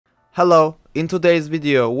Hello, in today's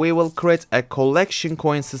video we will create a collection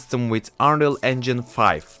coin system with Unreal Engine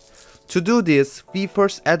 5. To do this, we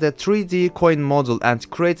first add a 3D coin model and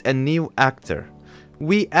create a new actor.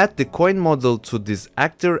 We add the coin model to this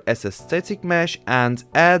actor as a static mesh and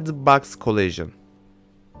add box collision.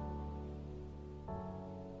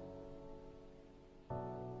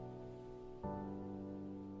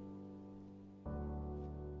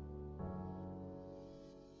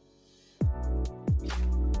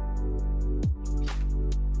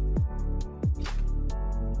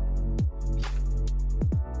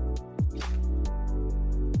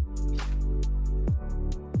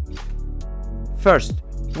 First,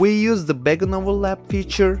 we use the background overlap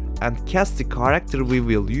feature and cast the character we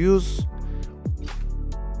will use.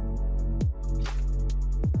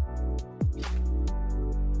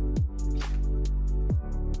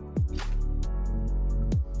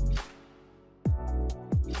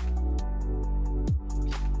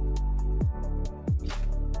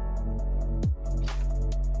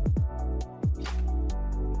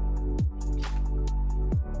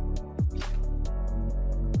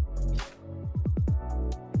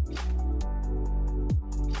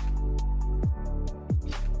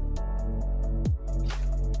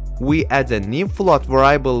 We add a new float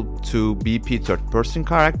variable to BP third-person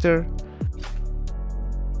character.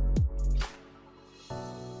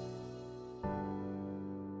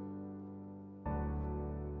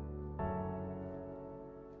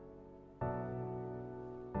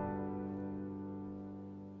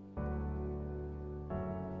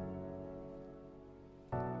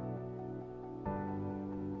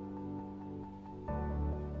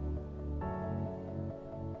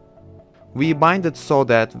 We bind it so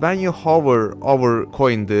that when you hover over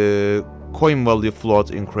coin, the coin value float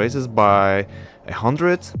increases by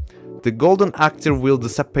 100. The golden actor will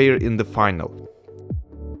disappear in the final.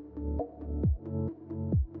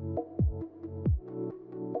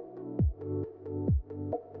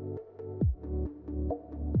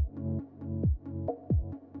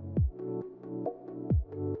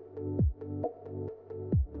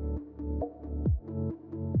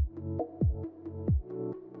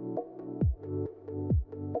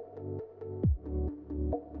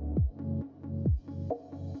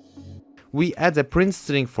 We add a print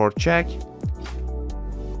string for check.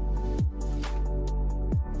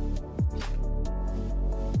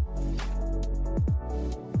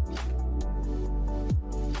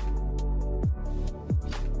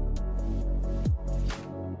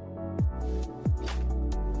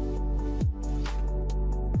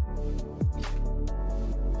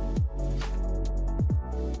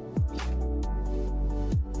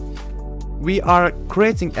 We are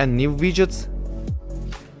creating a new widget.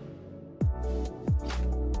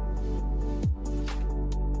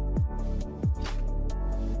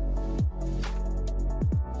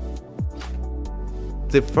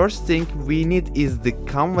 The first thing we need is the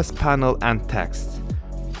canvas panel and text.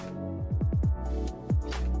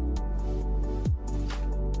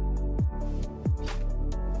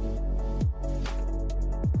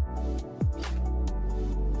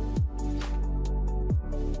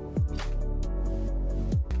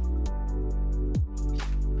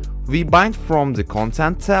 We bind from the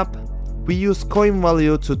content tab. We use coin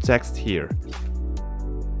value to text here.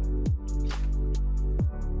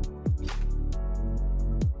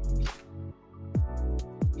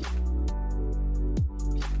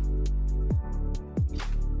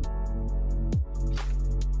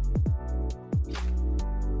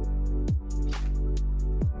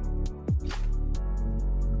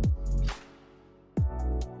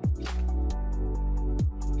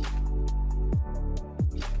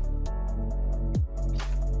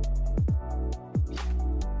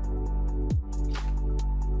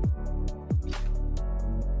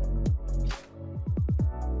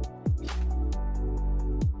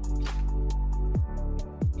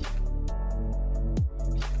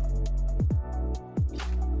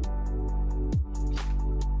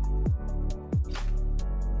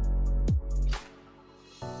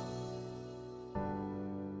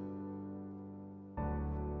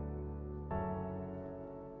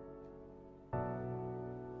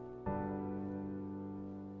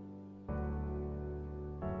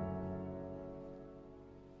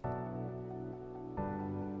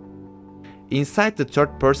 Inside the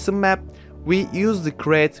third-person map, we use the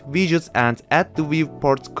create widgets and add the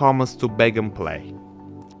viewport comments to bag and play.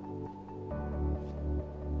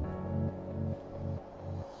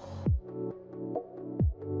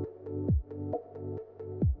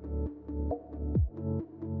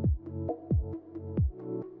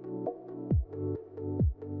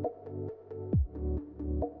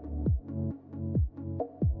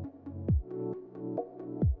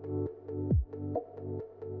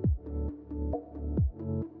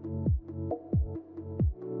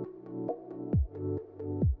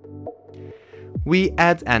 We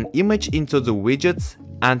add an image into the widget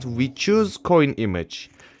and we choose coin image.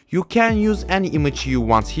 You can use any image you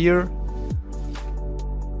want here.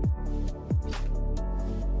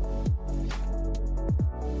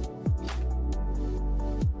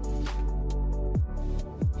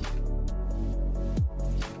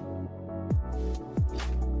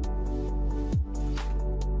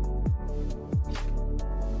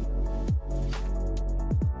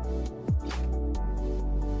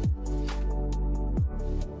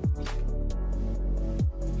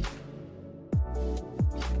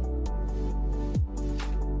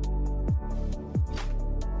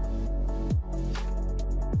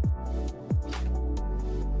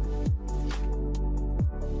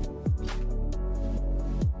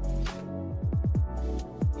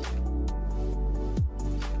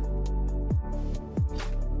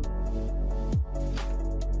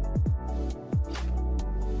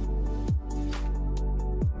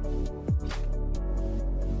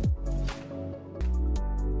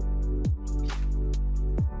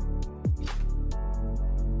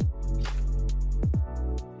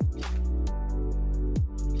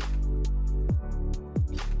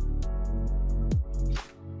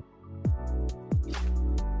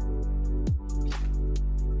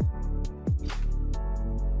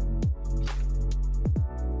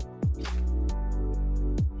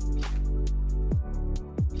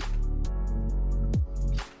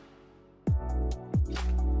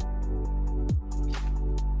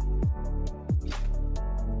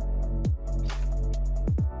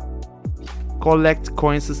 Collect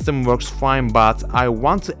coin system works fine, but I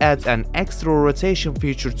want to add an extra rotation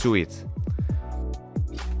feature to it.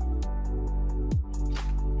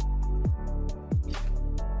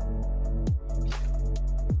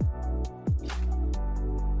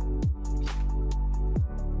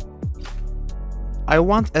 I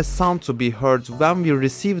want a sound to be heard when we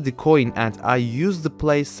receive the coin, and I use the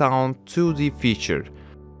play sound 2D feature.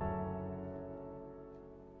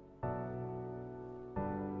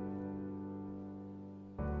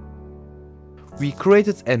 We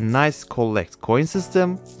created a nice collect coin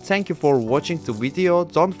system. Thank you for watching the video.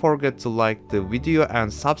 Don't forget to like the video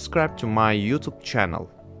and subscribe to my YouTube channel.